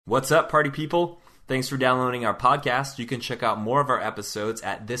What's up, party people? Thanks for downloading our podcast. You can check out more of our episodes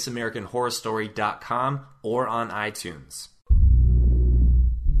at thisamericanhorrorstory.com or on iTunes.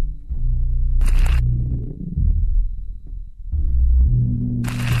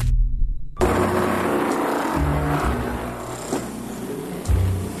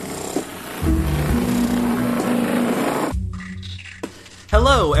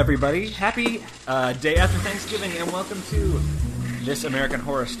 Hello, everybody. Happy day after Thanksgiving, and welcome to This American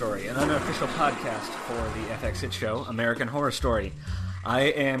Horror Story, an unofficial podcast for the FX hit show, American Horror Story. I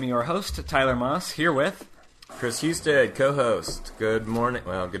am your host, Tyler Moss, here with Chris Husted, co-host. Good morning.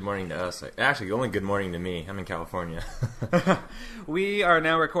 Well, good morning to us. Actually, only good morning to me. I'm in California. We are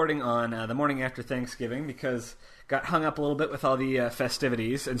now recording on the morning after Thanksgiving because got hung up a little bit with all the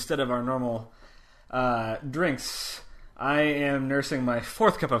festivities. Instead of our normal drinks, I am nursing my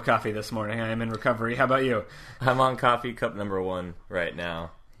fourth cup of coffee this morning. I am in recovery. How about you? I'm on coffee cup number 1 right now.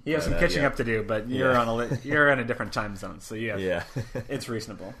 You have some catching up to do, but you're you're in a different time zone, so it's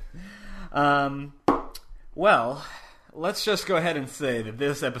reasonable. Well, let's just go ahead and say that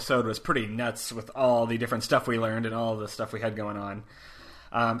this episode was pretty nuts with all the different stuff we learned and all the stuff we had going on.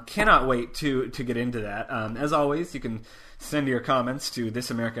 Cannot wait to get into that. As always, you can send your comments to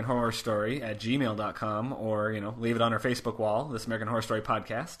thisamericanhorrorstory@gmail.com or, leave it on our Facebook wall, This American Horror Story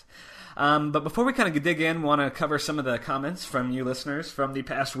Podcast. But before we kind of dig in, want to cover some of the comments from you listeners from the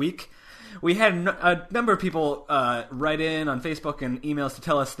past week. We had a number of people write in on Facebook and emails to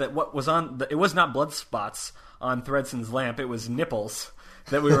tell us that what was on, it was not blood spots on Thredson's lamp, it was nipples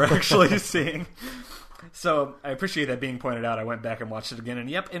that we were actually seeing. So I appreciate that being pointed out. I went back and watched it again, and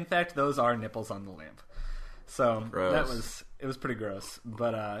yep, in fact, those are nipples on the lamp. So it was pretty gross,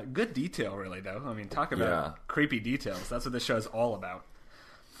 but good detail, really. Though I mean, talk about creepy details. That's what this show is all about.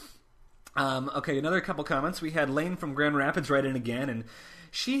 Okay, another couple comments. We had Lane from Grand Rapids write in again, and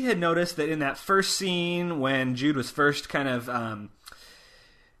she had noticed that in that first scene when Jude was first kind of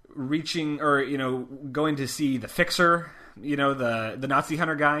reaching or going to see the fixer. The Nazi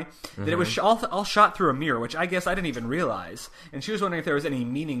hunter guy, that it was all shot through a mirror, which I guess I didn't even realize. And she was wondering if there was any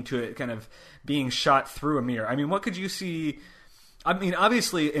meaning to it kind of being shot through a mirror. I mean, what could you see? I mean,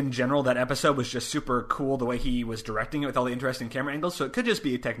 obviously, in general, that episode was just super cool, the way he was directing it with all the interesting camera angles, so it could just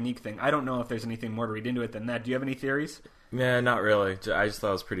be a technique thing. I don't know if there's anything more to read into it than that. Do you have any theories? Yeah, not really. I just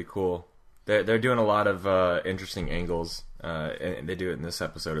thought it was pretty cool. They're doing a lot of interesting angles, and they do it in this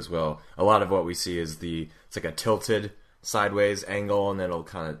episode as well. A lot of what we see is it's like a tilted sideways angle, and then it'll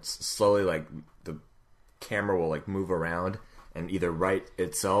kind of slowly, like, the camera will like move around and either right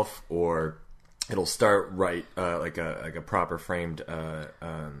itself or it'll start right like a proper framed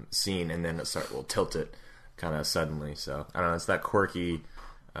scene, and then will tilt it kind of suddenly. So I don't know, it's that quirky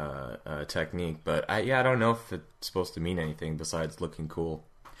technique, but I don't know if it's supposed to mean anything besides looking cool.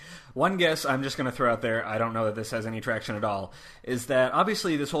 One guess I'm just going to throw out there, I don't know that this has any traction at all, is that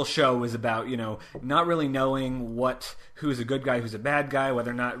obviously this whole show was about, not really knowing who's a good guy, who's a bad guy,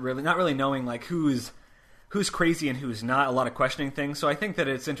 whether not really knowing like who's crazy and who's not, a lot of questioning things. So I think that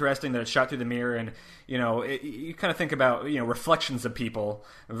it's interesting that it's shot through the mirror, and you kind of think about reflections of people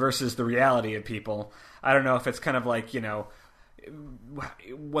versus the reality of people. I don't know if it's kind of like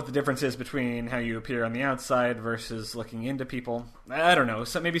what the difference is between how you appear on the outside versus looking into people. I don't know.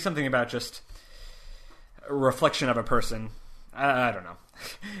 So maybe something about just a reflection of a person. I don't know.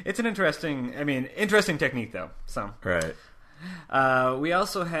 It's an interesting technique though. So right. We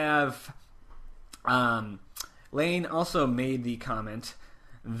also have Lane also made the comment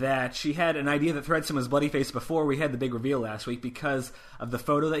that she had an idea that Thredson was bloody-faced before we had the big reveal last week because of the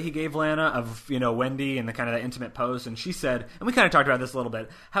photo that he gave Lana of, Wendy and the kind of that intimate pose. And she said, and we kind of talked about this a little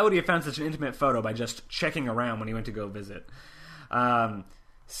bit, how would he have found such an intimate photo by just checking around when he went to go visit?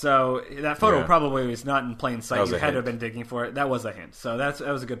 So that photo probably was not in plain sight. You had to have been digging for it. That was a hint. So that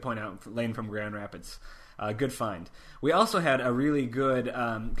was a good point out, Lane from Grand Rapids. Good find. We also had a really good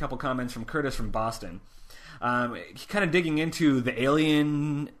couple comments from Curtis from Boston. Kind of digging into the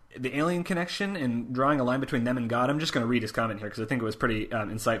alien connection and drawing a line between them and God. I'm just going to read his comment here because I think it was pretty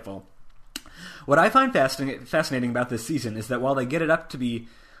insightful. What I find fascinating about this season is that while they set it up to be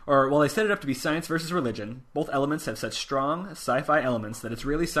science versus religion, both elements have such strong sci-fi elements that it's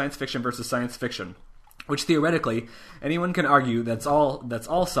really science fiction versus science fiction. Which theoretically, anyone can argue that's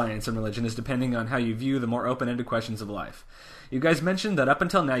all science and religion is depending on how you view the more open-ended questions of life. You guys mentioned that up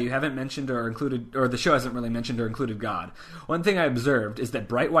until now you haven't mentioned or included, or the show hasn't really mentioned or included God. One thing I observed is that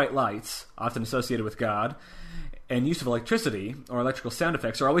bright white lights, often associated with God, and use of electricity, or electrical sound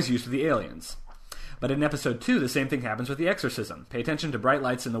effects, are always used with the aliens. But in episode 2, the same thing happens with the exorcism. Pay attention to bright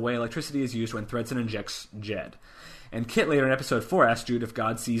lights and the way electricity is used when Thredson injects Jed. And Kit later in episode 4 asked Jude if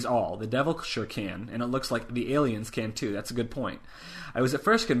God sees all. The devil sure can, and it looks like the aliens can too. That's a good point. I was at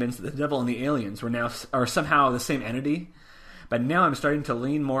first convinced that the devil and the aliens are somehow the same entity, but now I'm starting to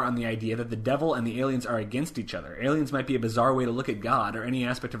lean more on the idea that the devil and the aliens are against each other. Aliens might be a bizarre way to look at God or any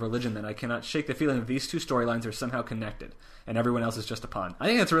aspect of religion that I cannot shake the feeling that these two storylines are somehow connected, and everyone else is just a pawn. I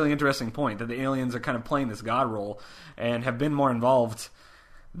think that's a really interesting point, that the aliens are kind of playing this God role and have been more involved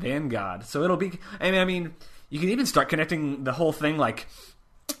than God. So it'll be... I mean, you can even start connecting the whole thing, like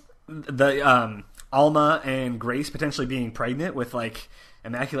the Alma and Grace potentially being pregnant with, like,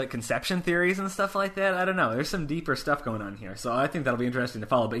 immaculate conception theories and stuff like that. I don't know. There's some deeper stuff going on here. So I think that'll be interesting to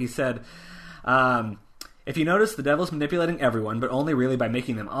follow. But he said, if you notice, the devil's manipulating everyone, but only really by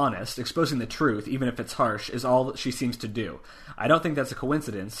making them honest. Exposing the truth, even if it's harsh, is all that she seems to do. I don't think that's a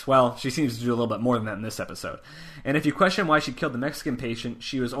coincidence. Well, she seems to do a little bit more than that in this episode. And if you question why she killed the Mexican patient,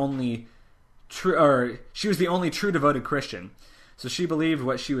 she was the only true devoted Christian. So she believed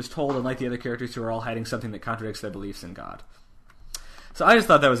what she was told, unlike the other characters who are all hiding something that contradicts their beliefs in God. So I just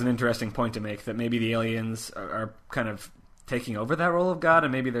thought that was an interesting point to make, that maybe the aliens are kind of taking over that role of God,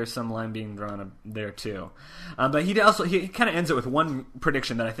 and maybe there's some line being drawn there too. But he kind of ends it with one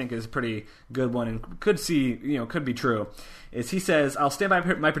prediction that I think is a pretty good one and could be true. Is he says, I'll stand by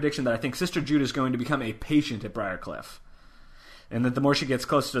my prediction that I think Sister Jude is going to become a patient at Briarcliff, and that the more she gets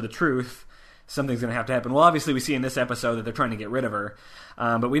closer to the truth, something's going to have to happen. Well, obviously we see in this episode that they're trying to get rid of her,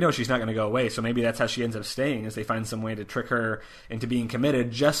 but we know she's not going to go away, so maybe that's how she ends up staying, is they find some way to trick her into being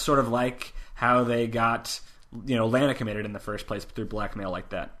committed, just sort of like how they got, Lana committed in the first place through blackmail like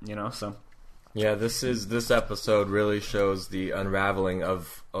that, so... Yeah, this episode really shows the unraveling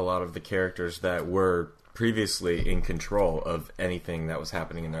of a lot of the characters that were previously in control of anything that was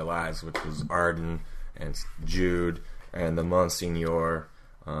happening in their lives, which was Arden and Jude and the Monsignor,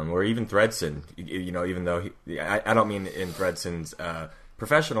 or even Thredson. Even though I don't mean in Thredson's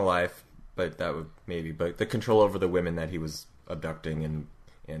professional life, but that would maybe, but the control over the women that he was abducting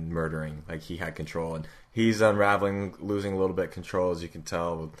and murdering, like he had control, and he's unraveling, losing a little bit of control, as you can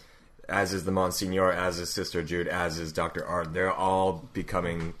tell. As is the Monsignor, as is Sister Jude, as is Dr. Ard. They're all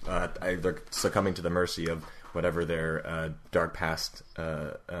becoming, they're succumbing to the mercy of whatever their dark past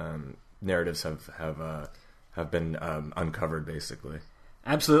narratives have been uncovered, basically.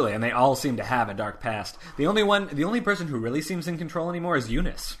 Absolutely, and they all seem to have a dark past. The only person who really seems in control anymore is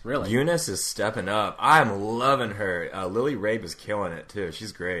Eunice, really. Eunice is stepping up. I'm loving her. Lily Rabe is killing it, too.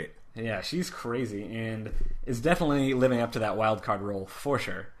 She's great. Yeah, she's crazy, and is definitely living up to that wild card role, for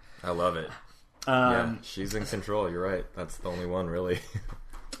sure. I love it. Yeah, she's in control. You're right. That's the only one, really.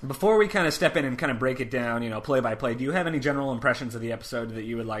 Before we kind of step in and kind of break it down, play by play, do you have any general impressions of the episode that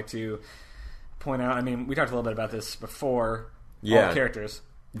you would like to point out? I mean, we talked a little bit about this before. Yeah. All the characters.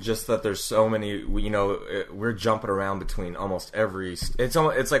 Just that there's so many, we're jumping around between almost every... It's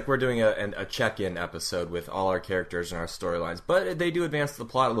like we're doing a check-in episode with all our characters and our storylines, but they do advance the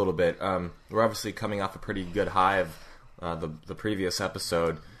plot a little bit. We're obviously coming off a pretty good high of the previous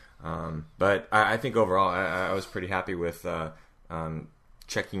episode. But I think overall I was pretty happy with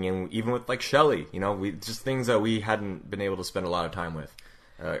checking in, even with like Shelley. Just things that we hadn't been able to spend a lot of time with,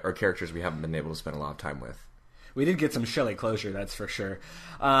 or characters we haven't been able to spend a lot of time with. We did get some Shelley closure, that's for sure.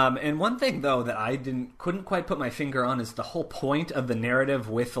 And one thing, though, that I couldn't quite put my finger on is the whole point of the narrative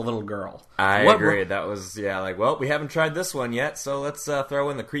with the little girl. I agree. That was, we haven't tried this one yet, so let's throw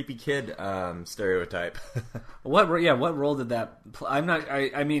in the creepy kid stereotype. What role did that play?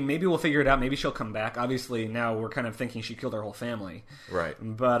 I mean, maybe we'll figure it out. Maybe she'll come back. Obviously, now we're kind of thinking she killed her whole family. Right.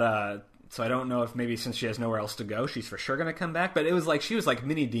 But, so I don't know if maybe since she has nowhere else to go, she's for sure going to come back. But it was like she was like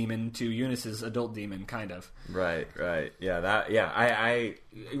mini demon to Eunice's adult demon, kind of. Right. Yeah. I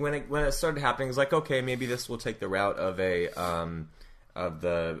when it started happening, it was like, okay, maybe this will take the route of the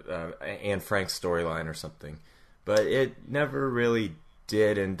Anne Frank storyline or something. But it never really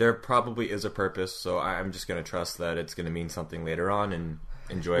did, and there probably is a purpose. So I'm just going to trust that it's going to mean something later on and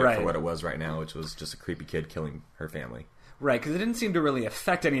enjoy it for what it was right now, which was just a creepy kid killing her family. Right, because it didn't seem to really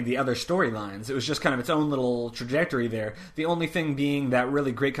affect any of the other storylines. It was just kind of its own little trajectory there. The only thing being that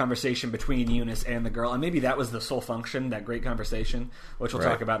really great conversation between Eunice and the girl, and maybe that was the sole function, that great conversation, which we'll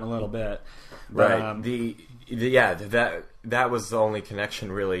talk about in a little bit. But, right. That was the only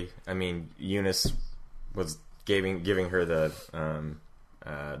connection, really. I mean, Eunice was giving her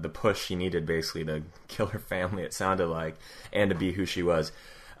the push she needed, basically, to kill her family, it sounded like, and to be who she was.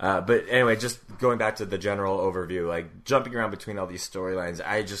 But anyway, just going back to the general overview, like jumping around between all these storylines,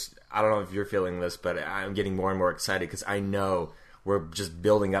 I don't know if you're feeling this, but I'm getting more and more excited because I know we're just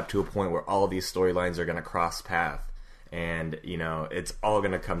building up to a point where all these storylines are going to cross path, and it's all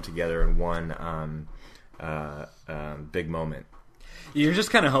going to come together in one big moment. You're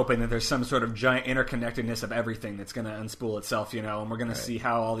just kind of hoping that there's some sort of giant interconnectedness of everything that's going to unspool itself, and we're going to see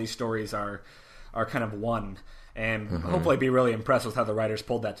how all these stories are kind of one, and hopefully be really impressed with how the writers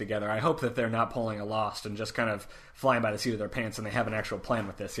pulled that together. I hope that they're not pulling a Lost and just kind of flying by the seat of their pants, and they have an actual plan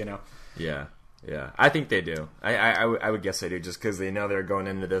with this, Yeah, I think they do. I would guess they do, just because they know they're going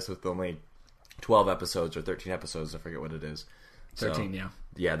into this with only 12 episodes or 13 episodes. I forget what it is. 13, yeah.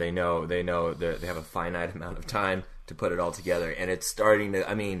 Yeah, they know they have a finite amount of time to put it all together, and it's starting to.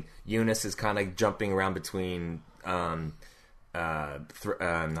 I mean, Eunice is kind of jumping around between not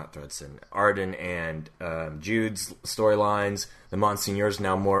Thredson, Arden, and Jude's storylines. The Monsignor's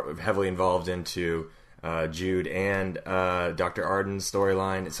now more heavily involved into Jude and Dr. Arden's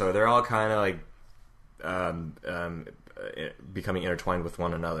storyline, so they're all kind of like becoming intertwined with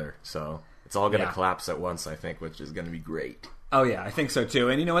one another. So it's all going to collapse at once, I think, which is going to be great. Oh yeah, I think so too.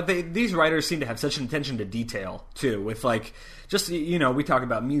 And you know what? These writers seem to have such an attention to detail too. With like, just we talk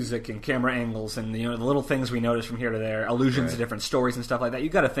about music and camera angles and the little things we notice from here to there, allusions to different stories and stuff like that. You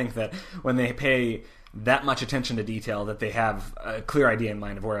got to think that when they pay that much attention to detail, that they have a clear idea in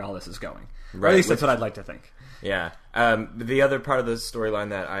mind of where all this is going. Right. Or at least that's what I'd like to think. Yeah. The other part of the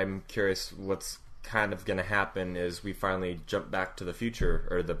storyline that I'm curious what's kind of going to happen is we finally jump back to the future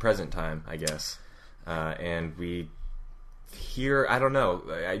or the present time, I guess, and we. Here, I don't know.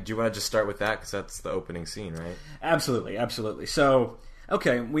 Do you want to just start with that? Because that's the opening scene, right? Absolutely. So,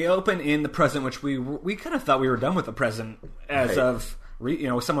 okay, we open in the present, which we kind of thought we were done with the present as of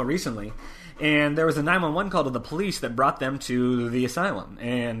somewhat recently. And there was a 911 call to the police that brought them to the asylum.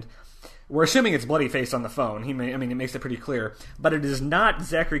 And we're assuming it's Bloodyface on the phone. It makes it pretty clear. But it is not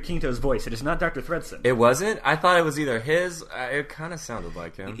Zachary Quinto's voice. It is not Dr. Thredson. It wasn't? I thought it was either his. It kind of sounded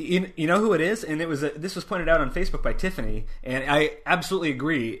like him. You know who it is? And this was pointed out on Facebook by Tiffany. And I absolutely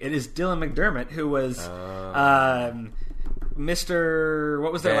agree. It is Dylan McDermott, who was Mr.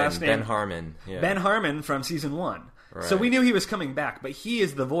 What was their last name? Ben Harmon. Yeah. Ben Harmon from season 1. Right. So we knew he was coming back. But he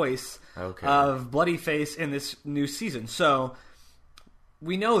is the voice of Bloodyface in this new season. So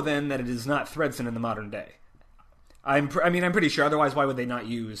we know then that it is not Thredson in the modern day. I'm pretty sure. Otherwise, why would they not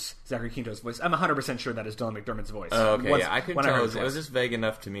use Zachary Quinto's voice? I'm 100% sure that is Dylan McDermott's voice. Oh, okay, I couldn't tell. It was just vague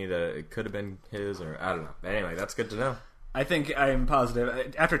enough to me that it could have been his, or I don't know. Anyway, that's good to know. I think I'm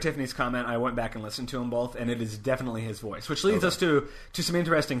positive. After Tiffany's comment, I went back and listened to them both, and it is definitely his voice, which leads us to some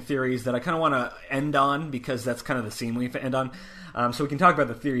interesting theories that I kind of want to end on, because that's kind of the scene we end on. So we can talk about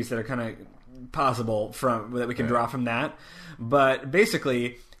the theories that are kind of possible that we can draw from that. But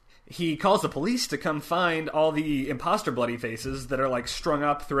basically, he calls the police to come find all the imposter Bloodyfaces that are like strung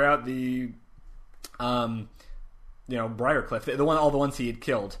up throughout the, Briarcliff, all the ones he had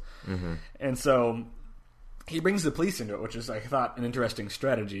killed, and so he brings the police into it, which is, I thought, an interesting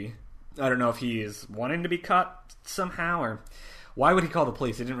strategy. I don't know if he is wanting to be caught somehow, or why would he call the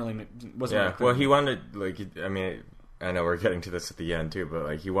police? It wasn't really clear. Well, he wanted, I know we're getting to this at the end too, but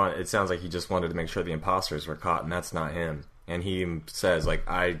it sounds like he just wanted to make sure the imposters were caught, and that's not him. And he says,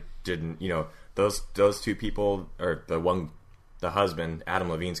 I didn't, those two people, or the husband, Adam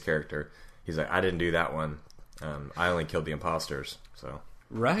Levine's character, he's like, I didn't do that one. I only killed the imposters. So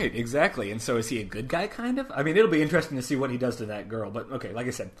right, exactly. And so is he a good guy, kind of? I mean, it'll be interesting to see what he does to that girl. But okay, like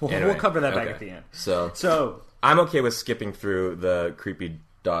I said, we'll cover that back at the end. So I'm okay with skipping through the creepy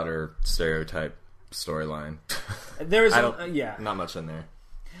daughter stereotype storyline. There's not much in there.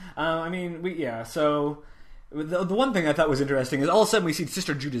 So the one thing I thought was interesting is all of a sudden we see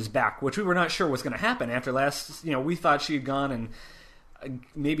Sister Judah's back, which we were not sure was going to happen after last. We thought she had gone, and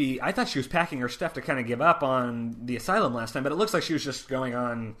maybe I thought she was packing her stuff to kind of give up on the asylum last time, but it looks like she was just going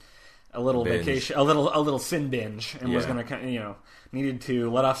on a little vacation, a little sin binge, and was going to needed to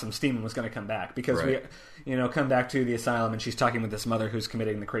let off some steam and was going to come back because we come back to the asylum, and she's talking with this mother who's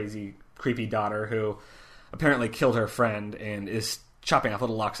committing the crazy, creepy daughter who apparently killed her friend and is chopping off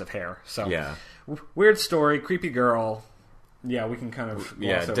little locks of hair. So weird story, creepy girl. Yeah, we can kind of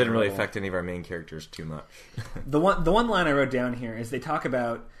it didn't really affect any of our main characters too much. The one line I wrote down here is they talk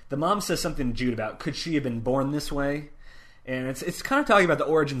about, the mom says something to Jude about, could she have been born this way? And it's kind of talking about the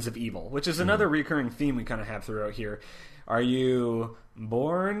origins of evil, which is another recurring theme we kind of have throughout here. Are you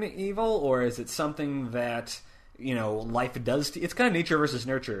born evil, or is it something that life does to you? It's kind of nature versus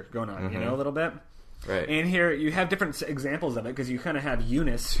nurture going on, a little bit. Right. And here you have different examples of it, because you kind of have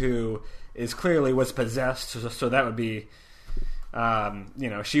Eunice, who was possessed, so that would be,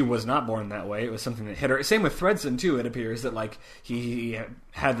 she was not born that way. It was something that hit her. Same with Thredson too. It appears that he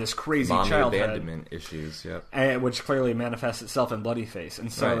had this crazy childhood abandonment issues, which clearly manifests itself in Bloodyface.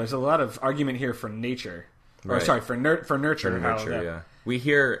 And so there's a lot of argument here for nature, or sorry, for nurture. We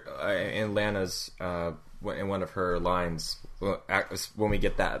hear in Lana's in one of her lines when we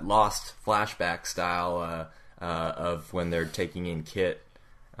get that Lost flashback style of when they're taking in Kit.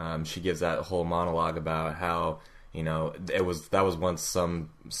 She gives that whole monologue about how that was once some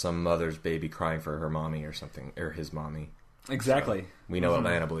mother's baby crying for her mommy or something, or his mommy. Exactly. So we know what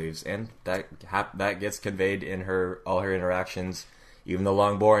Lana believes, and that gets conveyed in all her interactions, even the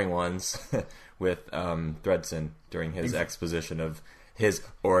long, boring ones, with Thredson during his exposition of his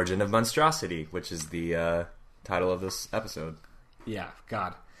origin of monstrosity, which is the title of this episode. Yeah,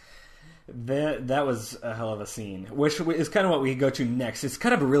 God. That was a hell of a scene, which is kind of what we go to next. It's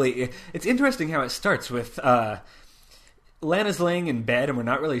kind of it's interesting how it starts with Lana's laying in bed, and we're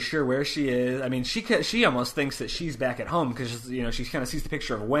not really sure where she is. I mean, she almost thinks that she's back at home because she kind of sees the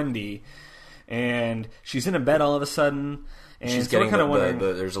picture of Wendy, and she's in a bed all of a sudden. And she's getting kind of wondering.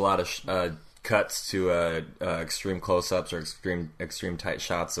 There's a lot of cuts to extreme close-ups or extreme tight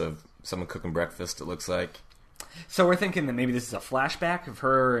shots of someone cooking breakfast. It looks like. So we're thinking that maybe this is a flashback of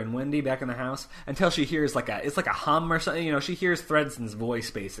her and Wendy back in the house until she hears it's like a hum or something. She hears Thredson's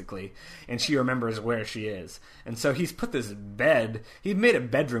voice basically, and she remembers where she is. And so he's put this bed. He made a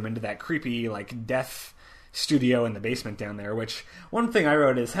bedroom into that creepy death studio in the basement down there. Which one thing I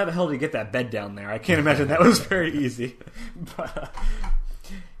wrote is, how the hell did he get that bed down there? I can't imagine that was very easy. But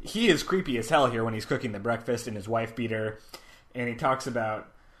he is creepy as hell here when he's cooking the breakfast in his wife beater, and he talks about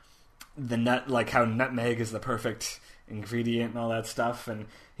the how nutmeg is the perfect ingredient and all that stuff, and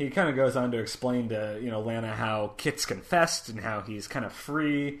he kind of goes on to explain to Lana how Kit's confessed and how he's kind of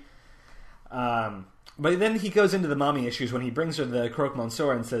free. But then he goes into the mommy issues when he brings her the croque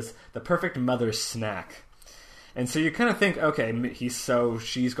monsieur and says the perfect mother's snack. And so you kind of think, okay,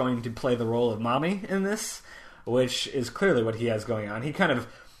 she's going to play the role of mommy in this, which is clearly what he has going on. He kind of,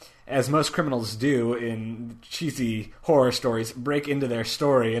 as most criminals do in cheesy horror stories, break into their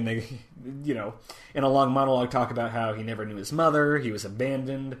story and they, in a long monologue talk about how he never knew his mother, he was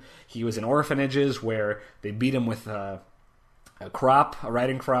abandoned, he was in orphanages where they beat him with a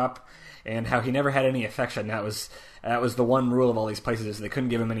riding crop, and how he never had any affection. That was the one rule of all these places, is they couldn't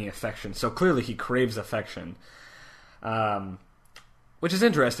give him any affection. So clearly he craves affection. Which is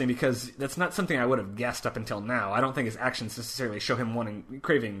interesting because that's not something I would have guessed up until now. I don't think his actions necessarily show him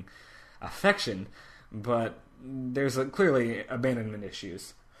craving affection, but there's clearly abandonment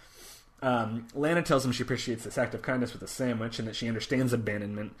issues. Lana tells him she appreciates this act of kindness with a sandwich and that she understands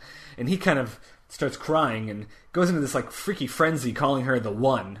abandonment, and he kind of starts crying and goes into this freaky frenzy, calling her the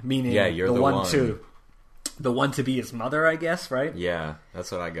one, meaning you're the one. The one to be his mother, I guess, right? Yeah,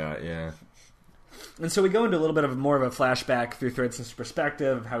 that's what I got, yeah. And so we go into a little bit of more of a flashback through Thredson's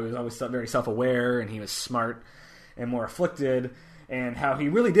perspective of how he was always very self-aware and he was smart and more afflicted, and how he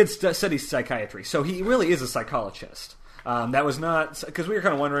really did study psychiatry. So he really is a psychologist. That was not... Because we were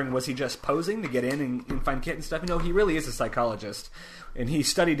kind of wondering, was he just posing to get in and find Kit and stuff? No, he really is a psychologist. And he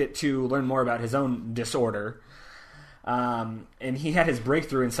studied it to learn more about his own disorder. And he had his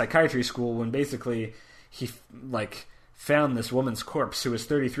breakthrough in psychiatry school when basically he, found this woman's corpse who was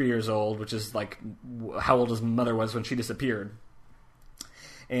 33 years old, which is how old his mother was when she disappeared.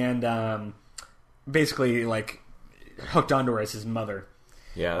 And basically hooked onto her as his mother.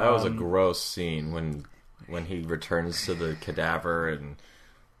 Yeah, that was a gross scene when he returns to the cadaver and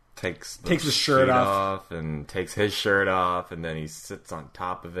takes his shirt off and takes his shirt off, and then he sits on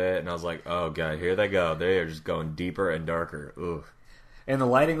top of it, and I was like, oh god, here they go. They are just going deeper and darker. Ugh. And the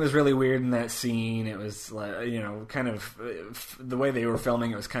lighting was really weird in that scene. It was, kind of... The way they were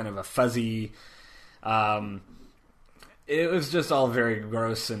filming, it was kind of a fuzzy... it was just all very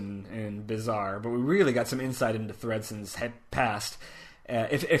gross and bizarre. But we really got some insight into Thredson's past.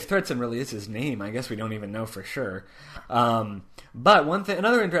 If Thredson really is his name, I guess we don't even know for sure. But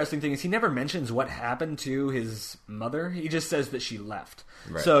another interesting thing is he never mentions what happened to his mother. He just says that she left.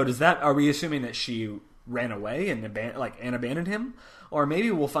 Right. So are we assuming that she ran away and abandoned him? Or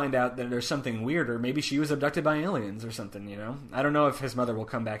maybe we'll find out that there's something weird, or maybe she was abducted by aliens or something, I don't know if his mother will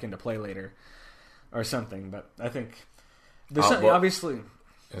come back into play later or something, but I think there's obviously...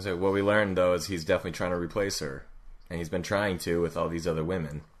 What we learned, though, is he's definitely trying to replace her, and he's been trying to with all these other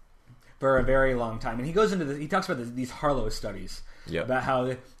women. For a very long time. And he goes into he talks about these Harlow studies, about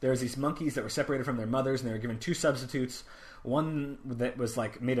how there's these monkeys that were separated from their mothers, and they were given two substitutes. One that was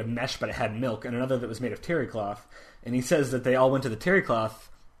made of mesh but it had milk, and another that was made of terry cloth. And he says that they all went to the terry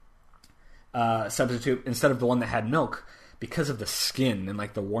cloth substitute instead of the one that had milk because of the skin and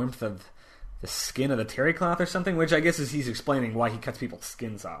the warmth of the skin of the terry cloth or something, which I guess is he's explaining why he cuts people's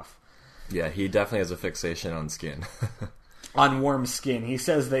skins off. Yeah, he definitely has a fixation on skin. On warm skin. He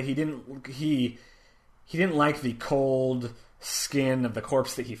says that he didn't like the cold skin of the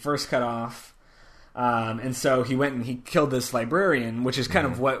corpse that he first cut off. And so he went and he killed this librarian, which is kind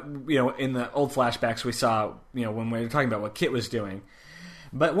of what, in the old flashbacks we saw, when we were talking about what Kit was doing.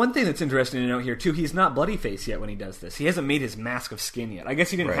 But one thing that's interesting to note here, too, he's not Bloodyface yet when he does this. He hasn't made his mask of skin yet. I guess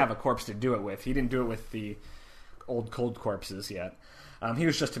he didn't have a corpse to do it with. He didn't do it with the old cold corpses yet. He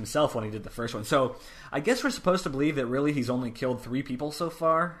was just himself when he did the first one. So I guess we're supposed to believe that really he's only killed 3 people so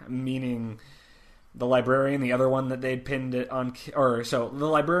far, meaning the librarian, the other one that they'd pinned it on... So the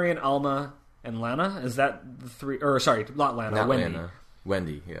librarian, Alma, and Lana? Is that the 3... Or, sorry, not Lana, not Wendy. Lana.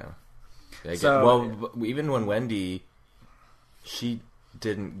 Wendy, yeah. So, even when Wendy... She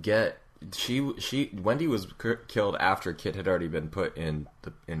didn't get... Wendy was killed after Kit had already been put in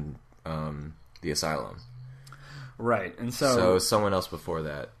the asylum. Right, and so someone else before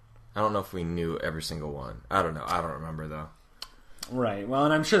that. I don't know if we knew every single one. I don't know. I don't remember, though. Right, well,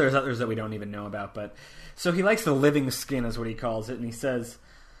 and I'm sure there's others that we don't even know about, but... So he likes the living skin, is what he calls it, and he says...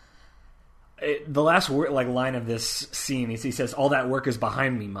 the last line of this scene, he says, "All that work is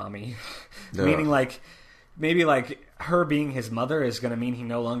behind me, Mommy." Meaning, maybe her being his mother is going to mean he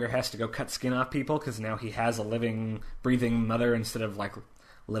no longer has to go cut skin off people, because now he has a living, breathing mother instead of,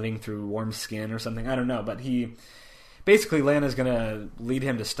 living through warm skin or something. I don't know, but he... Basically, Lana's going to lead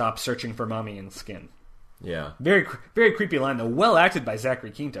him to stop searching for Mommy in skin. Yeah. Very, very creepy line, though. Well acted by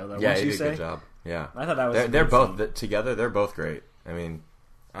Zachary Quinto, though. Yeah, he did a good job. Yeah. I thought that was... They're both... Together, they're both great. I mean,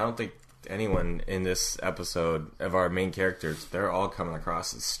 I don't think anyone in this episode of our main characters, they're all coming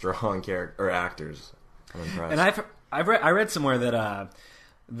across as strong actors. I'm impressed. And I read somewhere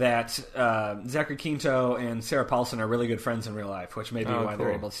that Zachary Quinto and Sarah Paulson are really good friends in real life, which may be why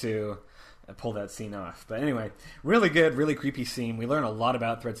they're able to pull that scene off. But anyway, really good, really creepy scene. We learn a lot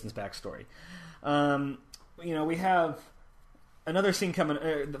about Thredson's backstory. We have another scene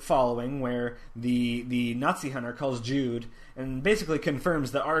following where the Nazi hunter calls Jude and basically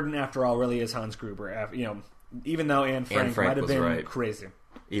confirms that Arden, after all, really is Hans Gruber. Even though Anne Frank might have been crazy.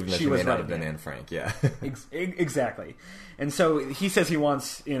 Even though she may not have been Anne Frank, yeah. Exactly. And so he says he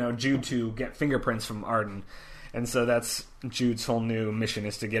wants, Jude to get fingerprints from Arden. And so that's Jude's whole new mission,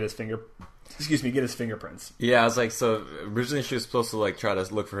 is to get his fingerprints. Yeah, I was like, so originally she was supposed to try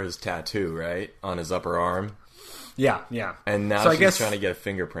to look for his tattoo, right? On his upper arm. Yeah. And now she's trying to get a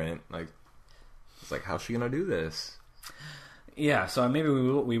fingerprint. It's like, how's she gonna do this? Yeah, so maybe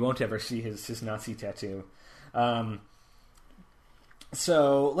we won't ever see his Nazi tattoo.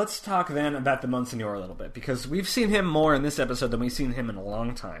 So let's talk then about the Monsignor a little bit, because we've seen him more in this episode than we've seen him in a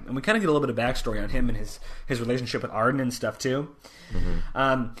long time. And we kind of get a little bit of backstory on him and his relationship with Arden and stuff, too.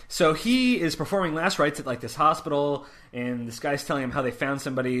 Mm-hmm. So he is performing last rites at this hospital, and this guy's telling him how they found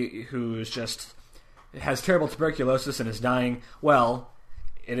somebody who's just has terrible tuberculosis and is dying. Well,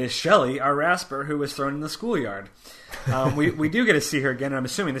 it is Shelley, our Rasper, who was thrown in the schoolyard. We do get to see her again, and I'm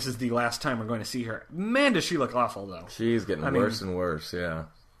assuming this is the last time we're going to see her. Man, does she look awful, though. She's getting worse and worse, yeah.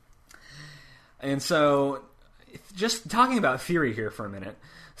 And so, just talking about theory here for a minute.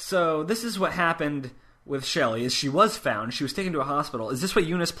 So, this is what happened with Shelley, is she was found. She was taken to a hospital. Is this what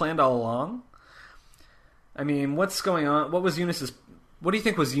Eunice planned all along? I mean, what's going on? What do you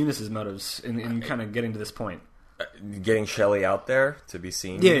think was Eunice's motives in kind of getting to this point? Getting Shelley out there to be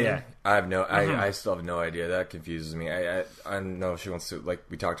seen. Yeah. I still have no idea. That confuses me. I don't know if she wants to, like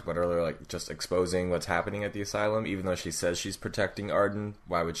we talked about earlier, just exposing what's happening at the asylum. Even though she says she's protecting Arden,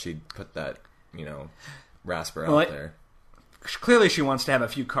 why would she put that, Rasper out there? Clearly she wants to have a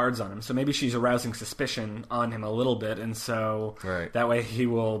few cards on him, so maybe she's arousing suspicion on him a little bit, and so that way he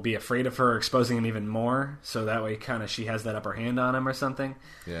will be afraid of her, exposing him even more, so that way kind of she has that upper hand on him or something.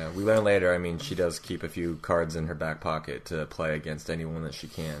 Yeah, we learn later, she does keep a few cards in her back pocket to play against anyone that she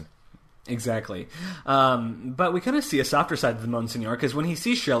can. Exactly. But we kind of see a softer side of the Monsignor, because when he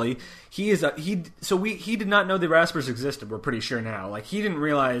sees Shelley, he did not know the Raspers existed, we're pretty sure now. He didn't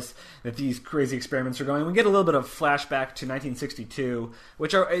realize that these crazy experiments are going. We get a little bit of flashback to 1962,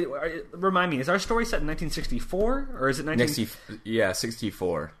 which remind me, is our story set in 1964, or is it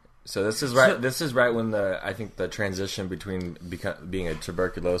 64. So this is right. This is right when the transition between being a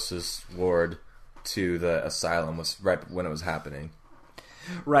tuberculosis ward to the asylum was right when it was happening.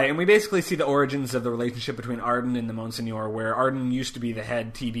 Right, and we basically see the origins of the relationship between Arden and the Monsignor, where Arden used to be the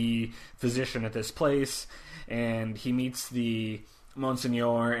head TB physician at this place, and he meets the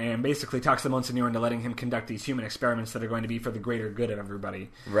Monsignor and basically talks the Monsignor into letting him conduct these human experiments that are going to be for the greater good of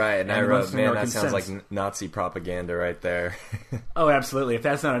everybody. Right, and I wrote, man, that sounds like Nazi propaganda right there. Oh, absolutely. If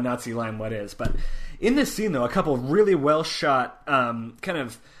that's not a Nazi line, what is? But in this scene, though, a couple of really well-shot kind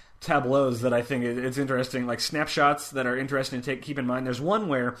of tableaus that I think it's interesting, like snapshots that are interesting to keep in mind. There's one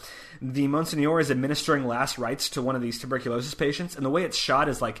where the Monsignor is administering last rites to one of these tuberculosis patients, and the way it's shot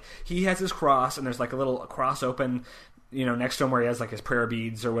is like he has his cross, and there's like a little cross open, next to him where he has like his prayer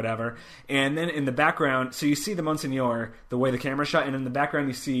beads or whatever. And then in the background, so you see the Monsignor, the way the camera's shot, and in the background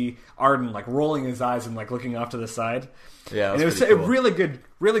you see Arden like rolling his eyes and like looking off to the side. Yeah, and it was cool. a really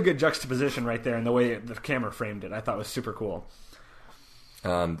good juxtaposition right there, and the way the camera framed it, I thought was super cool.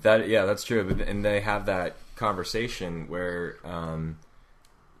 That's true. And they have that conversation where, I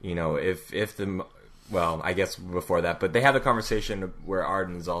guess before that, but they have the conversation where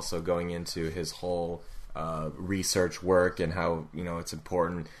Arden is also going into his whole research work and how it's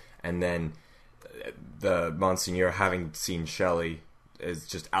important, and then the Monsignor, having seen Shelley, is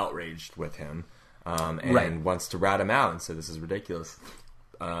just outraged with him, and wants to rat him out and say this is ridiculous.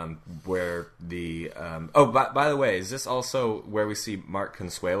 Where the by the way, is this also where we see Mark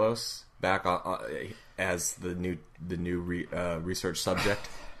Consuelos back as the new research subject?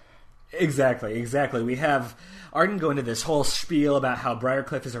 Exactly. We have Arden go into this whole spiel about how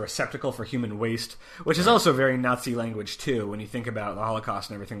Briarcliff is a receptacle for human waste, which is also very Nazi language too, when you think about the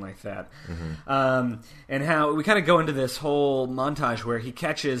Holocaust and everything like that. Mm-hmm. And how we kind of go into this whole montage where he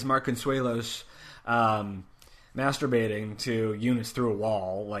catches Mark Consuelos masturbating to Eunice through a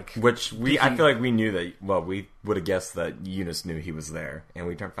wall, which I feel like we knew that. Well, we would have guessed that Eunice knew he was there, and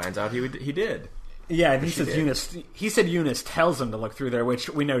we finds out he did. Yeah, and he says Eunice. He said Eunice tells him to look through there, which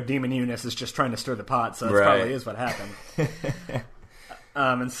we know Demon Eunice is just trying to stir the pot, so that probably is what happened.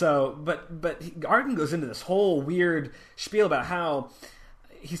 But Arden goes into this whole weird spiel about how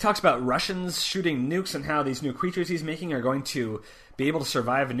he talks about Russians shooting nukes and how these new creatures he's making are going to be able to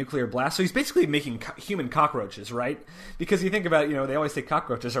survive a nuclear blast. So he's basically making human cockroaches, right? Because you think about, they always say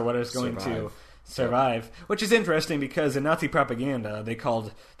cockroaches are what is going to survive, which is interesting because in Nazi propaganda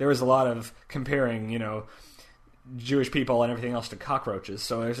there was a lot of comparing, Jewish people and everything else to cockroaches.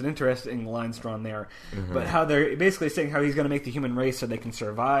 So there's an interesting lines drawn there. Mm-hmm. But how they're basically saying how he's going to make the human race so they can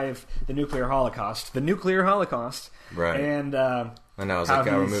survive the nuclear holocaust. Right. And I know,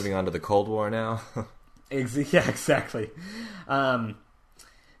 we're moving on to the Cold War now. Yeah, exactly.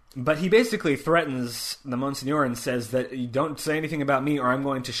 But he basically threatens the Monsignor and says that you don't say anything about me or I'm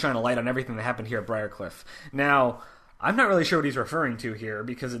going to shine a light on everything that happened here at Briarcliff. Now, I'm not really sure what he's referring to here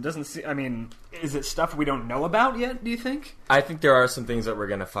because it doesn't seem... is it stuff we don't know about yet, do you think? I think there are some things that we're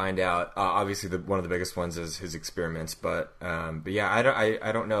going to find out. Obviously, one of the biggest ones is his experiments, but yeah,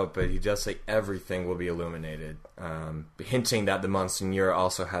 I don't know, but he does say everything will be illuminated, hinting that the Monsignor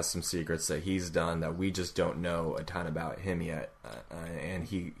also has some secrets that he's done that we just don't know a ton about him yet, and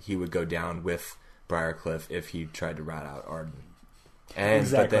he would go down with Briarcliff if he tried to rat out Arden.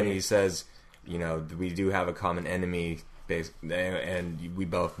 But then he says... we do have a common enemy, and we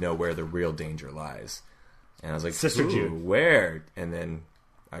both know where the real danger lies. And I was like, Sister Jude, where? And then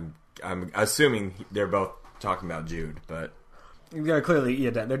I'm assuming they're both talking about Jude, but clearly,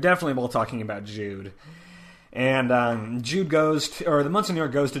 they're definitely both talking about Jude. And Jude the Monsignor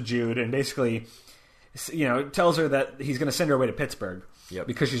goes to Jude and basically, tells her that he's going to send her away to Pittsburgh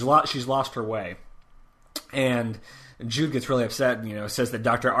because she's lost her way. And Jude gets really upset and, says that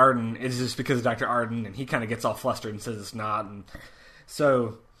Dr. Arden, it's just because of Dr. Arden, and he kind of gets all flustered and says it's not. And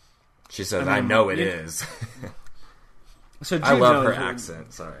so... She says, I know it is. So Jude I love her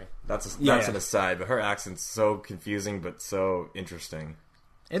accent, sorry. That's an aside, but her accent's so confusing but so interesting.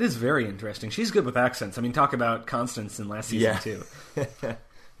 It is very interesting. She's good with accents. Talk about Constance in last season, too.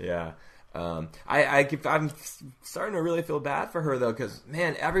 Yeah. I'm starting to really feel bad for her though, because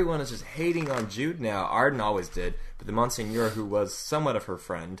man, everyone is just hating on Jude now. Arden always did, but the Monsignor, who was somewhat of her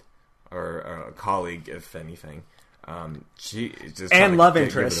friend or a colleague, if anything, she just and love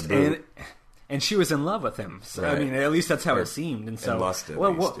interest, and she was in love with him. So right. At least that's how it seemed, and so lust at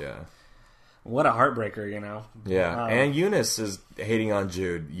least, yeah. What a heartbreaker, Yeah, and Eunice is hating on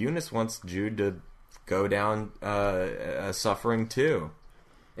Jude. Eunice wants Jude to go down suffering too.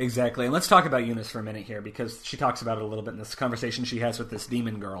 Exactly, and let's talk about Eunice for a minute here, because she talks about it a little bit in this conversation she has with this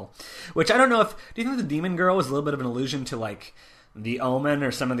demon girl, which I don't know if... Do you think the demon girl is a little bit of an allusion to, The Omen or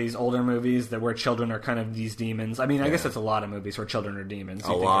some of these older movies where children are kind of these demons? I guess that's a lot of movies where children are demons.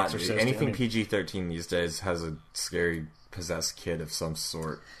 A lot. Anything PG-13 these days has a scary, possessed kid of some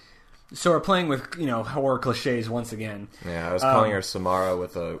sort. So we're playing with, horror cliches once again. Yeah, I was calling her Samara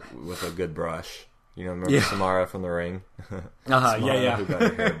with a good brush. Remember Samara from The Ring? Yeah. Who got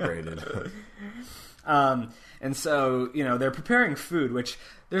her hair braided. And so, they're preparing food, which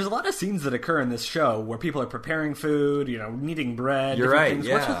there's a lot of scenes that occur in this show where people are preparing food, kneading bread. You're right, things.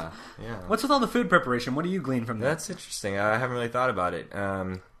 yeah. What's with all the food preparation? What do you glean from that? That's interesting. I haven't really thought about it.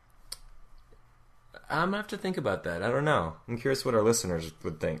 I'm gonna have to think about that. I don't know. I'm curious what our listeners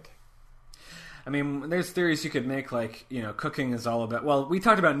would think. I mean, there's theories you could make, like, cooking is all about... Well, we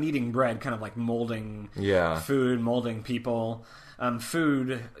talked about kneading bread, kind of like molding food, molding people.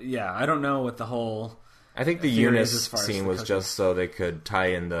 Food, I don't know what the whole... I think the Eunice scene was just so they could tie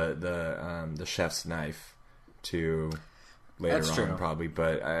in the chef's knife to later on, probably.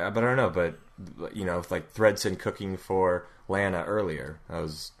 But I don't know. But, like Thredson cooking for Lana earlier, that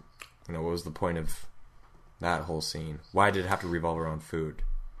was, what was the point of that whole scene? Why did it have to revolve around food?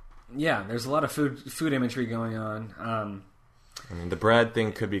 Yeah, there's a lot of food imagery going on. I mean, the bread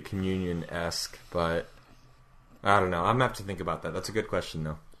thing could be communion-esque, but I don't know. I'm going to have to think about that. That's a good question,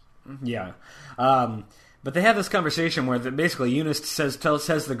 though. Yeah. But they have this conversation where basically Eunice says to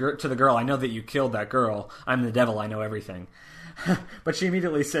the girl, I know that you killed that girl. I'm the devil. I know everything. But she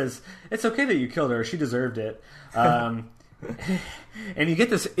immediately says, it's okay that you killed her. She deserved it. And you get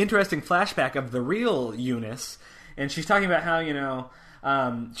this interesting flashback of the real Eunice. And she's talking about how,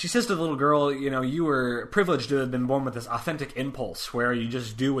 she says to the little girl, you were privileged to have been born with this authentic impulse where you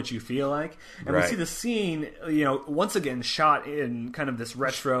just do what you feel like. And we see the scene, once again shot in kind of this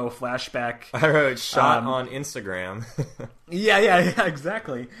retro flashback. I wrote shot on Instagram. yeah,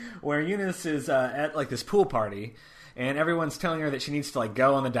 exactly. Where Eunice is at like this pool party. And everyone's telling her that she needs to like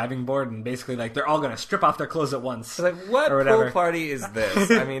go on the diving board, and basically like they're all going to strip off their clothes at once. Like, what pool party is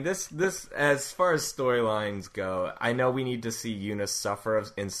this? I mean, this as far as storylines go, I know we need to see Eunice suffer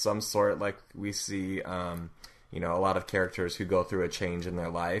in some sort, like we see, a lot of characters who go through a change in their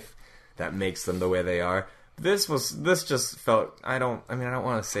life that makes them the way they are. This just felt, I don't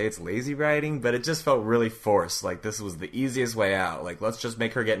want to say it's lazy writing, but it just felt really forced. Like this was the easiest way out. Like let's just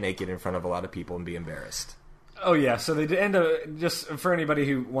make her get naked in front of a lot of people and be embarrassed. Oh, yeah, so they end up, just for anybody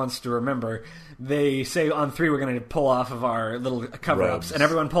who wants to remember, they say on 3 we're going to pull off of our little cover-ups, and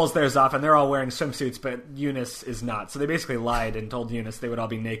everyone pulls theirs off, and they're all wearing swimsuits, but Eunice is not. So they basically lied and told Eunice they would all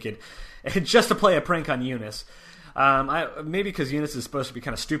be naked, just to play a prank on Eunice. Maybe because Eunice is supposed to be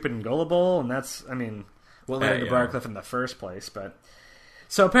kind of stupid and gullible, and that's, what led her to Briarcliff in the first place, but...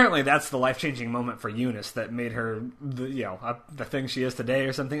 So apparently that's the life-changing moment for Eunice that made her, the thing she is today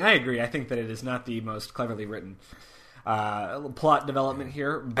or something. I agree. I think that it is not the most cleverly written plot development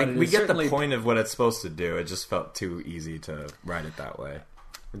here. But we get the point of what it's supposed to do. It just felt too easy to write it that way.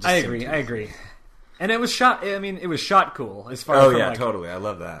 I agree. And it was shot. it was shot cool as far. as totally. I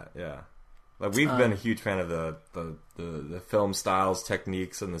love that. Yeah, like we've been a huge fan of the film styles,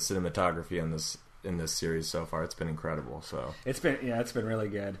 techniques, and the cinematography in this series so far. It's been incredible. So it's been really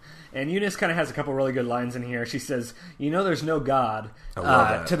good. And Eunice kind of has a couple really good lines in here. She says, there's no God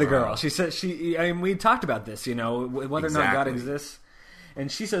to the girl. She says we talked about this, whether or not God exists.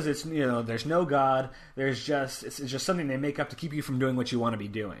 And she says it's there's no God. It's just something they make up to keep you from doing what you want to be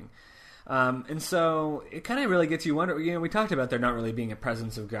doing. And so it kind of really gets you wonder. We talked about there not really being a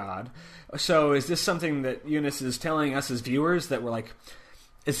presence of God. So is this something that Eunice is telling us as viewers that we're like,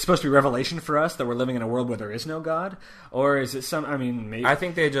 it's supposed to be revelation for us that we're living in a world where there is no God? Or is it maybe... I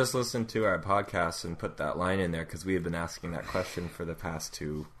think they just listened to our podcast and put that line in there because we have been asking that question for the past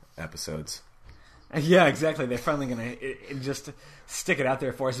 2 episodes. Yeah, exactly. They're finally going to just stick it out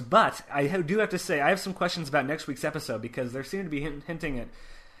there for us. But I do have to say, I have some questions about next week's episode because there seem to be hinting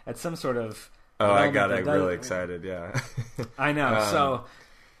at some sort of... Oh, I got really excited, yeah. I know,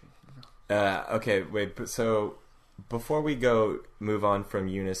 okay, wait, so... Before we move on from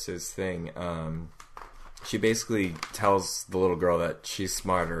Eunice's thing, she basically tells the little girl that she's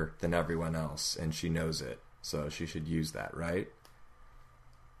smarter than everyone else, and she knows it, so she should use that, right?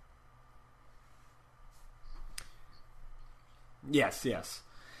 Yes.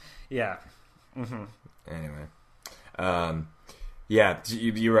 Yeah. Mm-hmm. Anyway.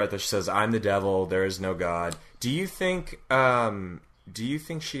 You're right, that she says, I'm the devil, there is no God. Do you think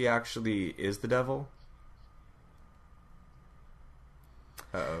she actually is the devil?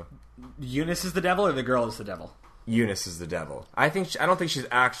 Uh-oh. Eunice is the devil, or the girl is the devil? Eunice is the devil. I don't think she's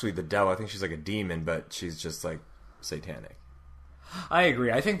actually the devil. I think she's like a demon, but she's just like satanic. I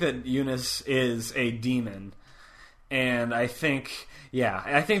agree. I think that Eunice is a demon, and I think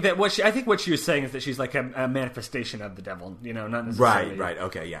what she was saying is that she's like a manifestation of the devil. Not necessarily. Right.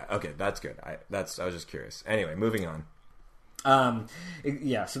 Okay, yeah. Okay, that's good. I was just curious. Anyway, moving on.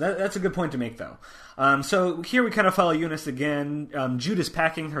 So that's a good point to make, though. So here we kind of follow Eunice again. Judah's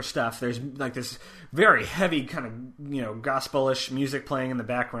packing her stuff. There's like this very heavy kind of gospelish music playing in the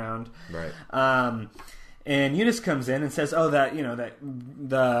background. Right. And Eunice comes in and says, that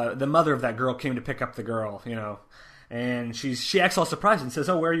the mother of that girl came to pick up the girl. And she acts all surprised and says,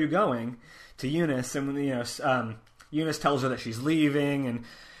 "Oh, where are you going?" to Eunice, and Eunice tells her that she's leaving, and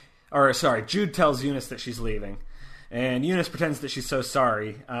Jude tells Eunice that she's leaving. And Eunice pretends that she's so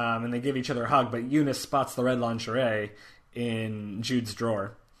sorry, and they give each other a hug, but Eunice spots the red lingerie in Jude's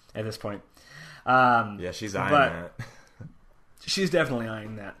drawer at this point. Yeah, she's eyeing that. She's definitely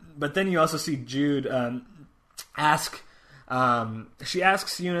eyeing that. But then you also see Jude she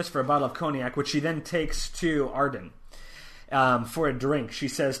asks Eunice for a bottle of cognac, which she then takes to Arden for a drink. She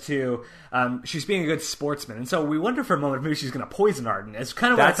says she's being a good sportsman. And so we wonder for a moment if maybe she's going to poison Arden. It's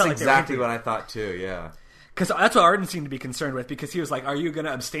kind of what I felt like. That's exactly what I thought too, yeah. Because that's what Arden seemed to be concerned with, because he was like, are you going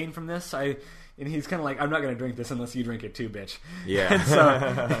to abstain from this? And he's kind of like, I'm not going to drink this unless you drink it too, bitch. Yeah. And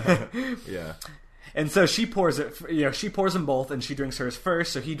so, yeah. And so she pours it, she pours them both, and she drinks hers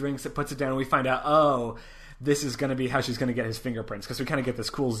first, so he drinks it, puts it down, and we find out, this is going to be how she's going to get his fingerprints, because we kind of get this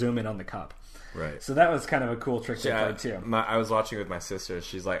cool zoom in on the cup. Right. So that was kind of a cool trick they played, too. I was watching with my sister.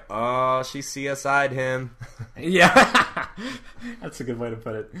 She's like, oh, she CSI'd him. Yeah. That's a good way to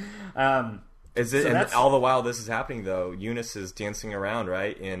put it. And all the while this is happening, though, Eunice is dancing around,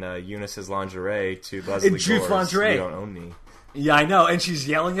 right, in Eunice's lingerie to Leslie Gore's lingerie. You Don't Own Me. Yeah, I know. And she's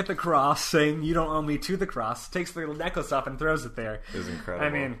yelling at the cross, saying, you don't own me, to the cross. Takes the little necklace off and throws it there. It was incredible. I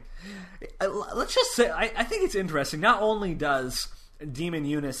mean, let's just say, I think it's interesting. Not only does Demon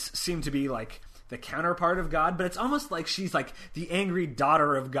Eunice seem to be like the counterpart of God, but it's almost like she's like the angry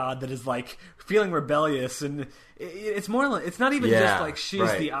daughter of God that is like feeling rebellious, and it's more like, it's not even just like she's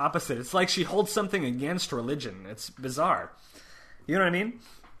the opposite. It's like she holds something against religion. It's bizarre. You know what I mean?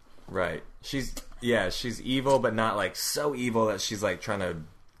 Right. She's evil, but not like so evil that she's like trying to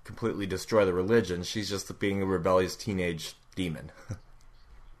completely destroy the religion. She's just being a rebellious teenage demon.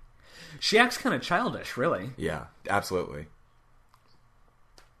 She acts kind of childish, really. Yeah, absolutely.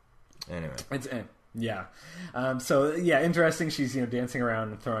 Anyway. Interesting. She's dancing around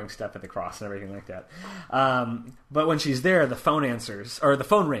and throwing stuff at the cross and everything like that. But when she's there, the phone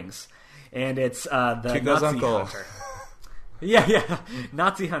rings, and it's the Tuco's Nazi uncle. hunter. Yeah,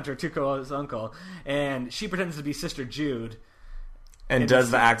 Nazi hunter, Tuco's uncle, and she pretends to be Sister Jude, and does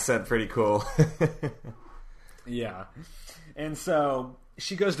the accent pretty cool. Yeah, and so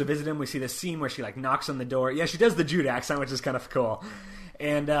she goes to visit him. We see this scene where she like knocks on the door. Yeah, she does the Jude accent, which is kind of cool.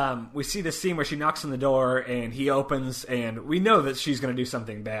 And we see this scene where she knocks on the door, and he opens, and we know that she's going to do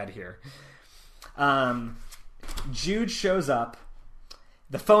something bad here. Jude shows up.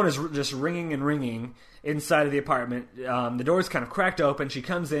 The phone is just ringing and ringing inside of the apartment. The door's kind of cracked open. She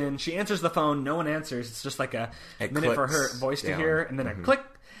comes in. She answers the phone. No one answers. It's just like a minute for her voice to hear, and then a click.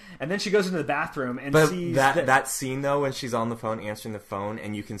 And then she goes into the bathroom and sees that scene, though, when she's on the phone answering the phone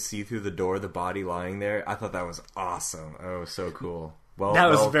and you can see through the door the body lying there. I thought that was awesome. Oh, so cool.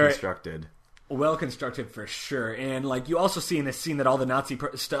 Well constructed. Well constructed for sure. And like you also see in this scene that all the Nazi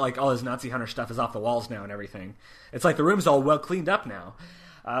all his Nazi hunter stuff is off the walls now and everything. It's like the room's all well cleaned up now.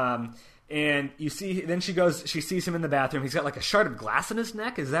 And you see, then she sees him in the bathroom. He's got like a shard of glass in his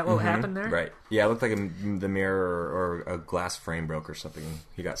neck. Is that what happened there? Right. Yeah, it looked like the mirror or a glass frame broke or something.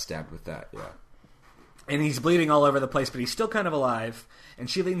 He got stabbed with that, yeah. And he's bleeding all over the place, but he's still kind of alive. And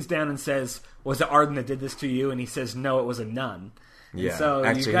she leans down and says, was it Arden that did this to you? And he says, no, it was a nun. Yeah, and so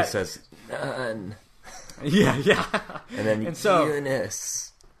actually he says, nun. Yeah. And then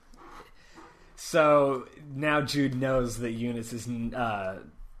Eunice. So now Jude knows that Eunice is not...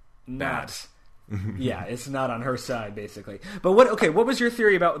 Yeah, it's not on her side, basically. But what was your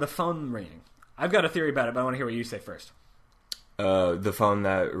theory about the phone ringing? I've got a theory about it, but I want to hear what you say first. The phone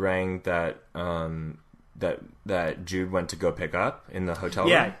that rang that Jude went to go pick up in the hotel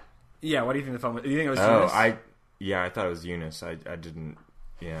room? Yeah, what do you think the phone was? Do you think it was Eunice? I thought it was Eunice. I didn't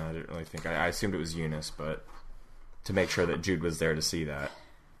really think... I assumed it was Eunice, but to make sure that Jude was there to see that.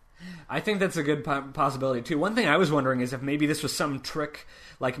 I think that's a good possibility, too. One thing I was wondering is if maybe this was some trick,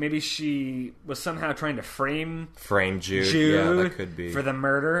 like maybe she was somehow trying to frame Jude. Yeah, that could be. For the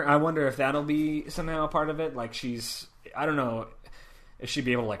murder. I wonder if that'll be somehow a part of it. Like I don't know if she'd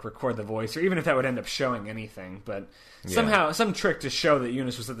be able to like record the voice, or even if that would end up showing anything, but somehow some trick to show that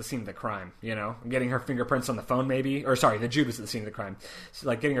Eunice was at the scene of the crime, getting her fingerprints on the phone maybe, or sorry, that Jude was at the scene of the crime, so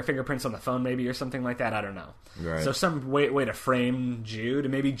like getting her fingerprints on the phone maybe, or something like that. I don't know. Right. So some way to frame Jude,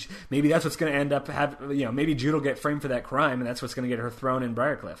 and maybe that's what's going to end up maybe Jude will get framed for that crime, and that's what's going to get her thrown in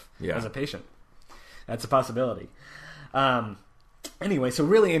Briarcliff as a patient. That's a possibility. Anyway, so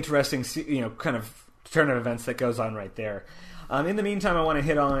really interesting, kind of turn of events that goes on right there. In the meantime, I want to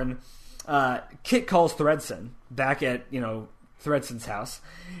hit on Kit calls Thredson back at Thredson's house,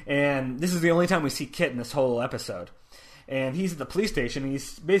 and this is the only time we see Kit in this whole episode. And he's at the police station. And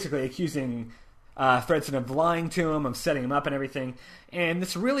he's basically accusing Thredson of lying to him, of setting him up, and everything. And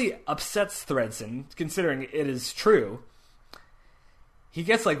this really upsets Thredson, considering it is true. he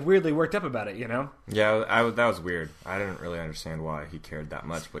gets like weirdly worked up about it, you know? Yeah, that was weird. I didn't really understand why he cared that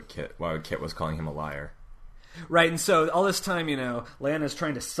much, why Kit was calling him a liar. Right, and so all this time, you know, Lana's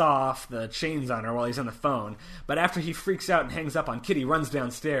trying to saw off the chains on her while he's on the phone. But after he freaks out and hangs up on Kit, he runs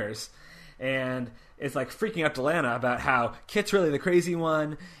downstairs and is like freaking out to Lana about how Kit's really the crazy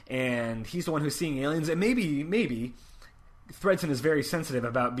one and he's the one who's seeing aliens. And maybe Thredson is very sensitive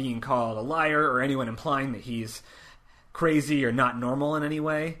about being called a liar or anyone implying that he's crazy or not normal in any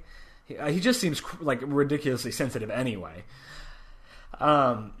way. He just seems like ridiculously sensitive anyway.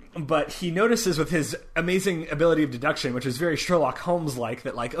 But he notices with his amazing ability of deduction, which is very Sherlock Holmes-like,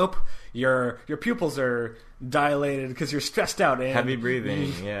 that like, your pupils are dilated because you're stressed out and heavy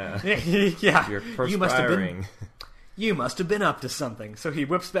breathing. Yeah, yeah. You're perspiring. You must have been up to something. So he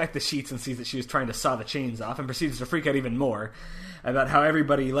whips back the sheets and sees that she was trying to saw the chains off, and proceeds to freak out even more about how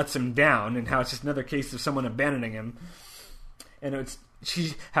everybody lets him down and how it's just another case of someone abandoning him. And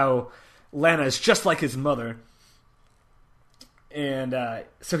how Lana is just like his mother. And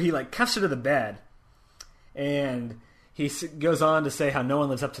so he like cuffs her to the bed, and he goes on to say how no one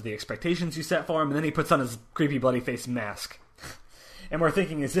lives up to the expectations you set for him, and then he puts on his creepy bloody face mask. And we're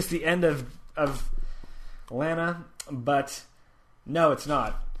thinking, is this the end of Lana? But no, it's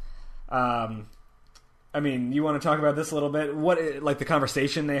not. I mean, you want to talk about this a little bit? What, like the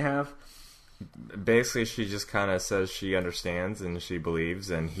conversation they have? Basically, she just kind of says she understands and she believes,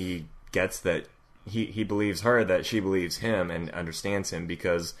 and he gets that. He believes her, that she believes him and understands him,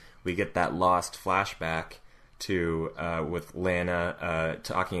 because we get that lost flashback to with Lana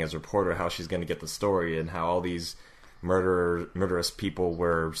talking as a reporter how she's going to get the story and how all these murderous people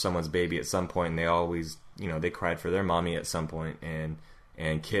were someone's baby at some point, and they always, you know, they cried for their mommy at some point. And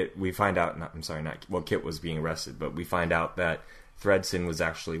Kit, we find out, Kit was being arrested, but we find out that Thredson was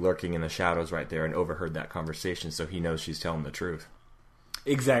actually lurking in the shadows right there and overheard that conversation, so he knows she's telling the truth.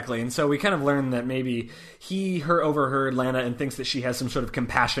 Exactly, and so we kind of learn that maybe her overheard Lana and thinks that she has some sort of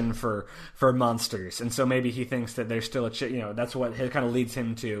compassion for monsters, and so maybe he thinks that there's still that's what kind of leads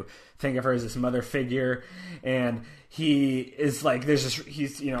him to think of her as this mother figure, and he is like,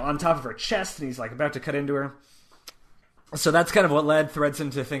 he's on top of her chest, and he's like about to cut into her. So that's kind of what led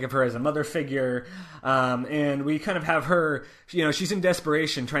Thredson to think of her as a mother figure, and we kind of have her, she's in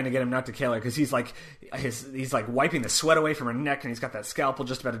desperation trying to get him not to kill her, because he's like wiping the sweat away from her neck, and he's got that scalpel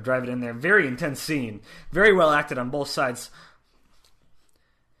just about to drive it in there. Very intense scene, very well acted on both sides.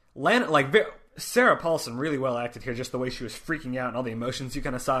 Sarah Paulson really well acted here, just the way she was freaking out and all the emotions you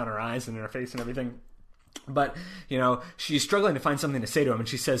kind of saw in her eyes and in her face and everything. But, she's struggling to find something to say to him, and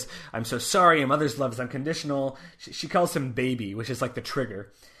she says, "I'm so sorry, a mother's love is unconditional." She calls him baby, which is like the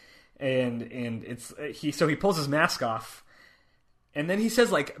trigger. And so he pulls his mask off, and then he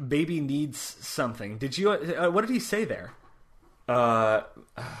says, like, baby needs something. Did you, what did he say there?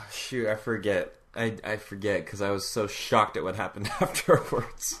 Shoot, I forget. I forget, because I was so shocked at what happened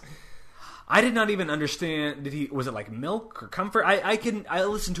afterwards. I did not even understand. Was it like milk or comfort? I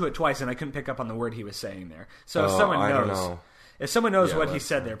listened to it twice and I couldn't pick up on the word he was saying there. So if someone knows, I don't know. If someone knows what he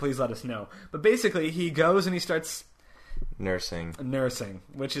said there, please let us know. But basically, he goes and he starts nursing,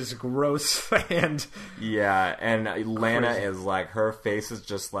 which is gross. And yeah, and Lana is like, her face is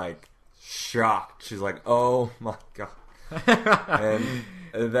just like shocked. She's like, "Oh my god!" And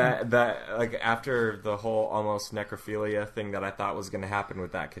that like, after the whole almost necrophilia thing that I thought was going to happen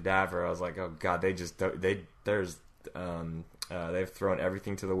with that cadaver, I was like, "Oh god, they've thrown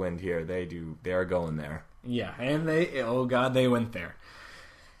everything to the wind here. They are going there." Yeah, and they went there.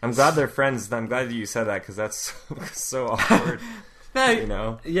 I'm glad they're friends. I'm glad that you said that, because that's so awkward.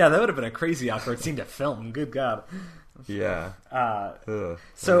 Yeah, that would have been a crazy awkward scene to film. Good god. Yeah.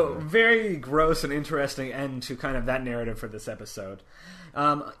 So very gross and interesting end to kind of that narrative for this episode.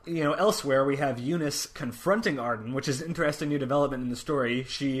 Elsewhere we have Eunice confronting Arden, which is an interesting new development in the story.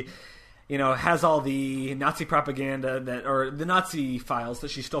 She, has all the Nazi propaganda or the Nazi files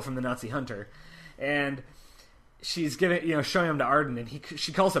that she stole from the Nazi hunter, and she's showing them to Arden, and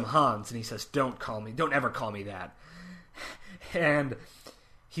she calls him Hans, and he says, don't ever call me that." And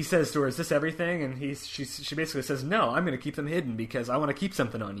he says to her, "Is this everything?" And she basically says, "No, I'm going to keep them hidden because I want to keep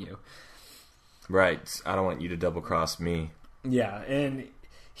something on you." Right. I don't want you to double cross me. Yeah, and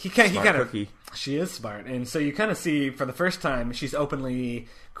she is smart, and so you kind of see for the first time she's openly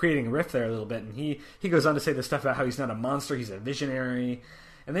creating a rift there a little bit, and he goes on to say this stuff about how he's not a monster, he's a visionary,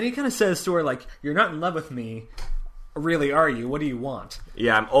 and then he kind of says to her, like, "You're not in love with me, really, are you? What do you want?"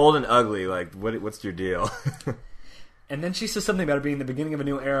 Yeah, I'm old and ugly. Like, what's your deal? And then she says something about it being the beginning of a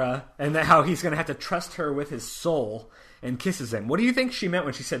new era, and that how he's going to have to trust her with his soul, and kisses him. What do you think she meant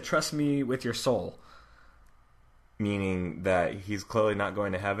when she said, "Trust me with your soul"? meaning that he's clearly not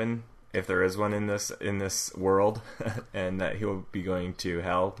going to heaven, if there is one in this world, and that he'll be going to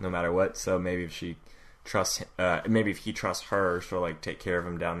hell no matter what. So maybe if he trusts her, she'll like take care of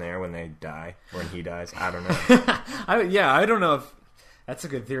him down there when they die, when he dies. I don't know. I don't know if that's a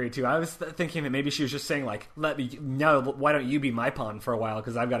good theory too. I was thinking that maybe she was just saying like, why don't you be my pawn for a while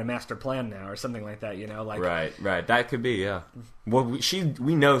because I've got a master plan now, or something like that. Like right. That could be, yeah. Well,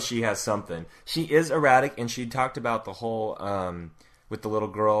 we know she has something. She is erratic, and she talked about the whole with the little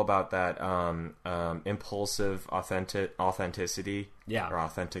girl about that impulsive authenticity, or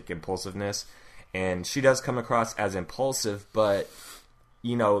authentic impulsiveness, and she does come across as impulsive, but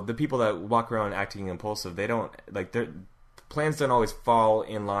the people that walk around acting impulsive, they don't like their plans don't always fall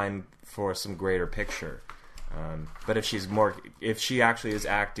in line for some greater picture. But if she actually is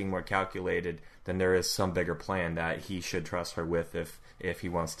acting more calculated, then there is some bigger plan that he should trust her with if he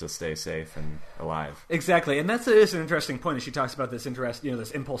wants to stay safe and alive. Exactly, and that is an interesting point. That she talks about this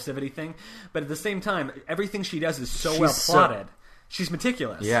this impulsivity thing, but at the same time, everything she does is so well plotted. She's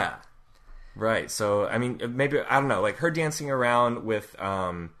meticulous. Yeah, right. So I mean, maybe I don't know, like her dancing around with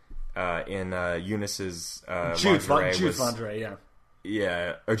in Eunice's lingerie. Jude's lingerie,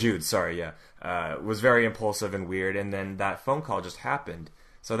 yeah, or Jude, sorry, yeah, was very impulsive and weird, and then that phone call just happened.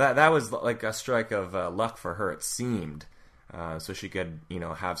 So that was like a strike of luck for her, it seemed. So she could,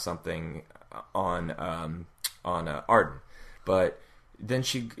 have something on Arden, but then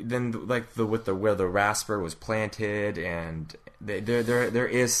where the rasper was planted, and there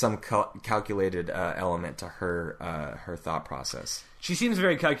is some calculated element to her thought process. She seems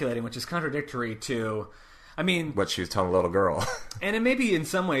very calculating, which is contradictory to, what she was telling the little girl. And it may be in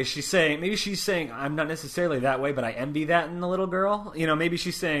some ways she's saying, I'm not necessarily that way, but I envy that in the little girl. Maybe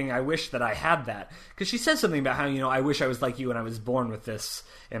she's saying, I wish that I had that. Because she says something about how, I wish I was like you and I was born with this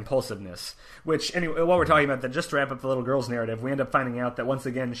impulsiveness. Which, anyway, while we're talking about that, just to wrap up the little girl's narrative, we end up finding out that once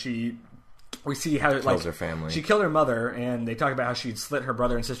again we see how kills her family. She killed her mother, and they talk about how she'd slit her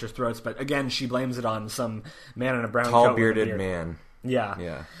brother and sister's throats, but again, she blames it on some man in a brown coat. Tall bearded man.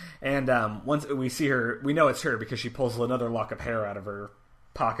 Yeah. And once we see her, we know it's her because she pulls another lock of hair out of her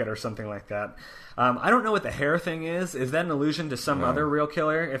pocket or something like that. I don't know what the hair thing is. Is that an allusion to some other real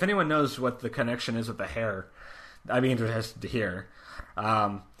killer? If anyone knows what the connection is with the hair, I'd be interested to hear.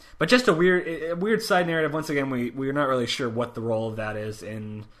 But just a weird side narrative. Once again, we're not really sure what the role of that is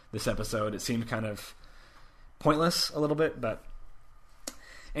in this episode. It seemed kind of pointless a little bit, but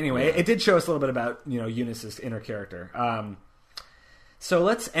anyway, It did show us a little bit about Eunice's inner character. So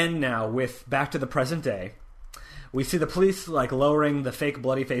let's end now with back to the present day. We see the police lowering the fake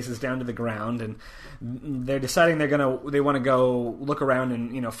bloody faces down to the ground, and they're deciding they want to go look around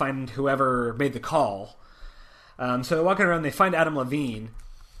and find whoever made the call. So they're walking around. They find Adam Levine,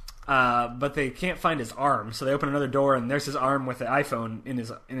 but they can't find his arm. So they open another door, and there's his arm with the iPhone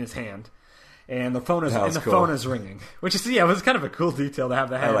in his hand, and the phone is ringing. Which is it was kind of a cool detail to have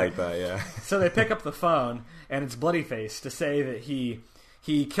that. I like that. Yeah. So they pick up the phone, and it's Bloodyface to say that he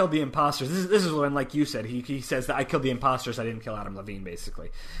killed the imposters. This is when, like you said, he says that I killed the imposters. I didn't kill Adam Levine,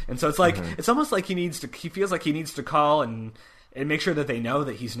 basically. And so it's like it's almost like he feels like he needs to call and make sure that they know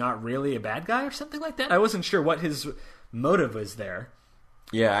that he's not really a bad guy or something like that. I wasn't sure what his motive was there.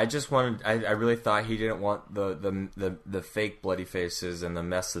 Yeah, I really thought he didn't want the fake bloody faces and the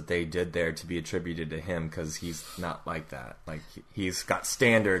mess that they did there to be attributed to him, because he's not like that. Like, he's got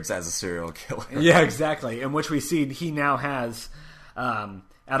standards as a serial killer. Yeah, exactly. In which we see he now has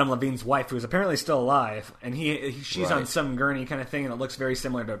Adam Levine's wife, who is apparently still alive, and she's on some gurney kind of thing, and it looks very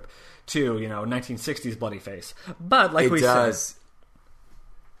similar to 1960s Bloodyface. But like we said,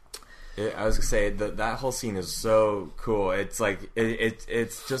 I was gonna say that whole scene is so cool. It's like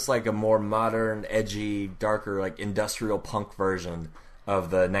it's just like a more modern, edgy, darker, like industrial punk version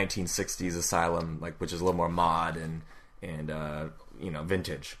of the 1960s Asylum, which is a little more mod and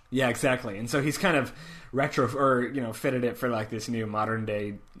vintage. Yeah, exactly. And so he's kind of fitted it for this new modern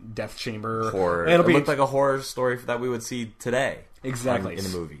day death chamber horror. It looked like a horror story that we would see today. Exactly. In a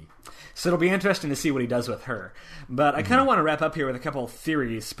movie. So it'll be interesting to see what he does with her. But I kind of want to wrap up here with a couple of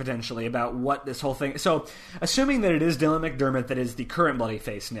theories, potentially, about what this whole thing... So, assuming that it is Dylan McDermott that is the current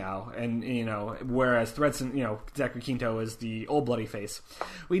Bloodyface now, and, whereas Thredson, Zachary Quinto is the old Bloodyface,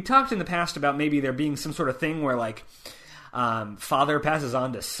 we talked in the past about maybe there being some sort of thing where, father passes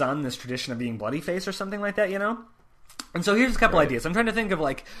on to son this tradition of being Bloodyface or something like that, And so here's a couple ideas. I'm trying to think of,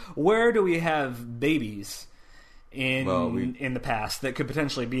 where do we have babies in the past that could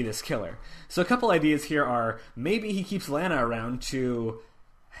potentially be this killer. So a couple ideas here are maybe he keeps Lana around to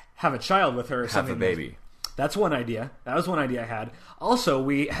have a child with her or something. Have a baby. That's one idea. That was one idea I had. Also,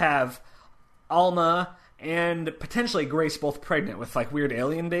 we have Alma and potentially Grace both pregnant with like weird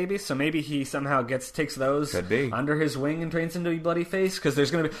alien babies. So maybe he somehow takes those under his wing and trains into Bloody Face. Because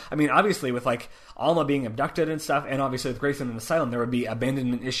there's going to be, I mean, obviously with like Alma being abducted and stuff, and obviously with Grace in an asylum, there would be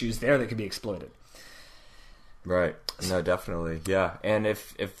abandonment issues there that could be exploited. Right. No, definitely. Yeah. And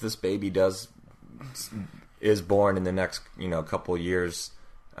if this baby is born in the next couple years,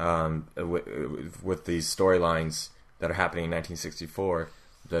 with these storylines that are happening in 1964,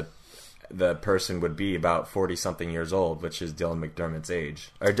 the person would be about 40-something years old, which is Dylan McDermott's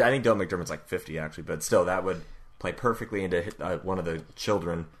age. Or I think Dylan McDermott's like 50, actually, but still, that would play perfectly into one of the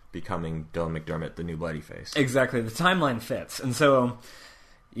children becoming Dylan McDermott, the new Bloody Face. Exactly. The timeline fits. And so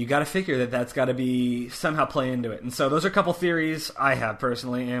you got to figure that that's got to be somehow play into it. And so those are a couple theories I have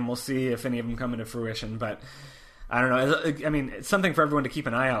personally, and we'll see if any of them come into fruition. But I don't know. I mean, it's something for everyone to keep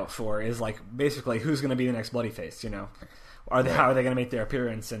an eye out for is like basically who's going to be the next Bloody Face, How are they going to make their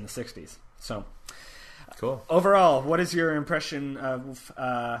appearance in the 60s? So, cool. Overall, what is your impression of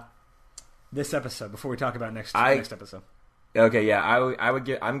this episode before we talk about next episode? Okay, yeah,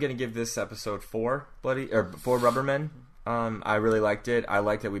 I'm going to give this episode 4 Rubbermen. I really liked it. I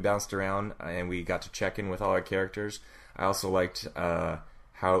liked that we bounced around and we got to check in with all our characters. I also liked how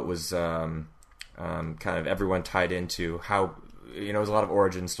it was kind of everyone tied into how it was a lot of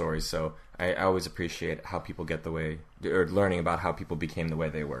origin stories. So I always appreciate how people get the way, or learning about how people became the way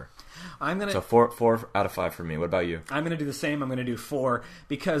they were. So 4 out of 5 for me. What about you? I'm going to do the same. I'm going to do 4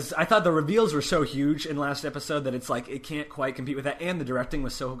 because I thought the reveals were so huge in the last episode that it's like it can't quite compete with that, and the directing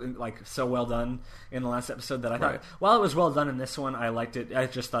was so well done in the last episode that I thought while it was well done in this one, I liked it. I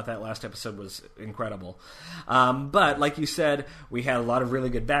just thought that last episode was incredible. But like you said, we had a lot of really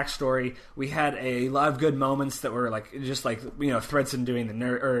good backstory. We had a lot of good moments that were Thredson doing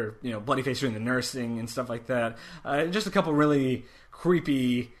the Bloody Face doing the nursing and stuff like that. Just a couple really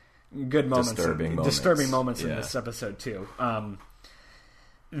creepy, good moments, disturbing moments in this episode too.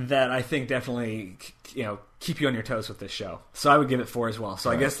 That I think definitely keep you on your toes with this show. So I would give it 4 as well. So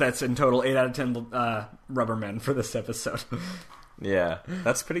I guess that's in total 8 out of 10 Rubbermen for this episode. Yeah,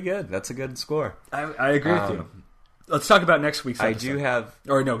 that's pretty good. That's a good score. I agree with you. Let's talk about next week's episode. I do have...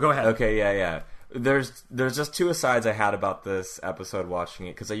 Or no, go ahead. Okay, yeah. There's just 2 asides I had about this episode watching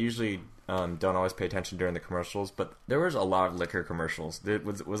it, because I usually don't always pay attention during the commercials, but there was a lot of liquor commercials.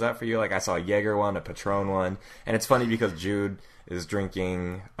 Was that for you? Like, I saw a Jaeger one, a Patron one, and it's funny because Jude is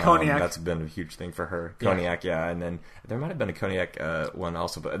drinking cognac. That's been a huge thing for her. Cognac, yeah. And then there might have been a cognac one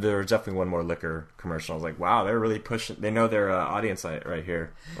also, but there was definitely one more liquor commercial. I was like, wow, they're really pushing. They know their audience right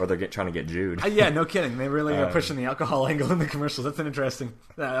here, or they're trying to get Jude. Yeah, no kidding. They really are pushing the alcohol angle in the commercials. That's an interesting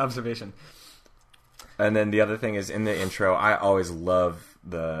observation. And then the other thing is, in the intro, I always love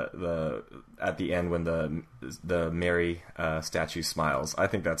the at the end when the Mary statue smiles. I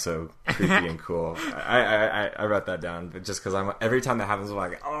think that's so creepy and cool. I wrote that down just because every time that happens, I'm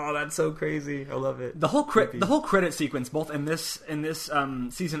like, oh, that's so crazy. I love it. The whole credit sequence, both in this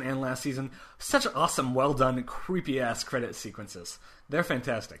season and last season, such awesome, well done, creepy ass credit sequences. They're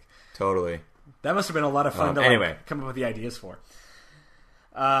fantastic. Totally. That must have been a lot of fun to come up with the ideas for.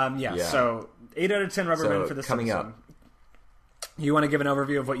 So 8 out of 10 Rubbermen for this coming episode. Up. You want to give an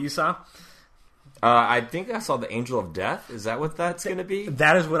overview of what you saw? I think I saw the Angel of Death. Is that what that's going to be?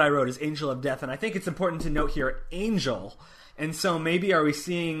 That is what I wrote, is Angel of Death. And I think it's important to note here, Angel. And so maybe are we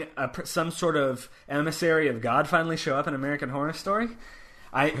seeing some sort of emissary of God finally show up in American Horror Story?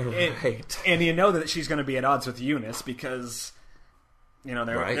 And you know that she's going to be at odds with Eunice because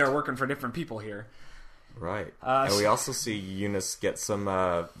they're working for different people here. Right. And we also see Eunice get some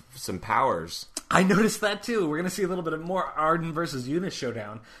powers. I noticed that too. We're going to see a little bit of more Arden versus Eunice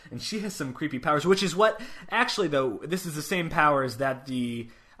showdown, and she has some creepy powers, which is what, actually though, this is the same powers that the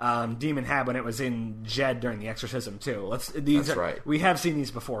demon had when it was in Jed during the exorcism too. That's right. We have seen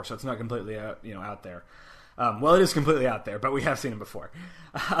these before, so it's not completely out there. Well, it is completely out there, but we have seen them before.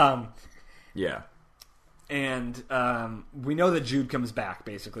 Yeah. And we know that Jude comes back,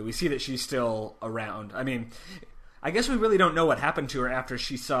 basically. We see that she's still around. I mean, I guess we really don't know what happened to her after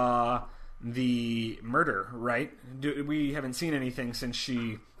she saw the murder, right? We haven't seen anything since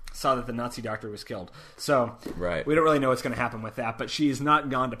she saw that the Nazi doctor was killed. So we don't really know what's going to happen with that, but she's not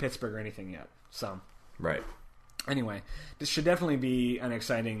gone to Pittsburgh or anything yet. So right. Anyway, this should definitely be an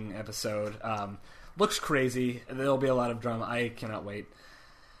exciting episode. Looks crazy. There'll be a lot of drama. I cannot wait.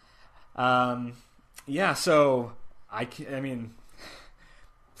 Yeah, so I mean,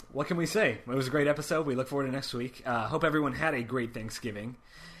 what can we say? It was a great episode. We look forward to next week. Hope everyone had a great Thanksgiving.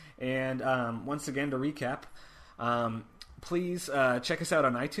 And once again, to recap, please check us out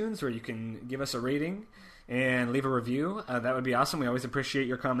on iTunes, where you can give us a rating and leave a review. That would be awesome. We always appreciate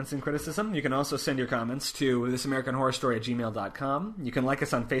your comments and criticism. You can also send your comments to thisamericanhorrorstory@gmail.com. You can like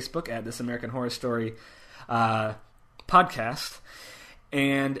us on Facebook at This American Horror Story Podcast.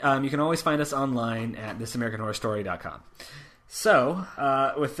 And you can always find us online at thisamericanhorrorstory.com. So,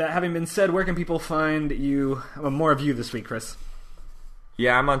 with that having been said, where can people find you, more of you this week, Chris?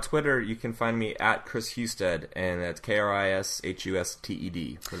 Yeah, I'm on Twitter. You can find me at Chris Husted, and that's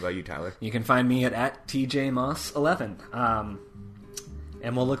KRISHUSTED. What about you, Tyler? You can find me at TJMoss11.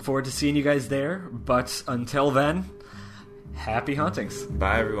 And we'll look forward to seeing you guys there. But until then, happy hauntings.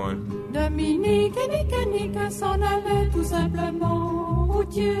 Bye, everyone. Dominique et Nick s'en allaient tout simplement,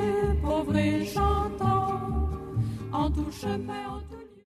 routier, pauvre et chantant, en tout chemin, en tout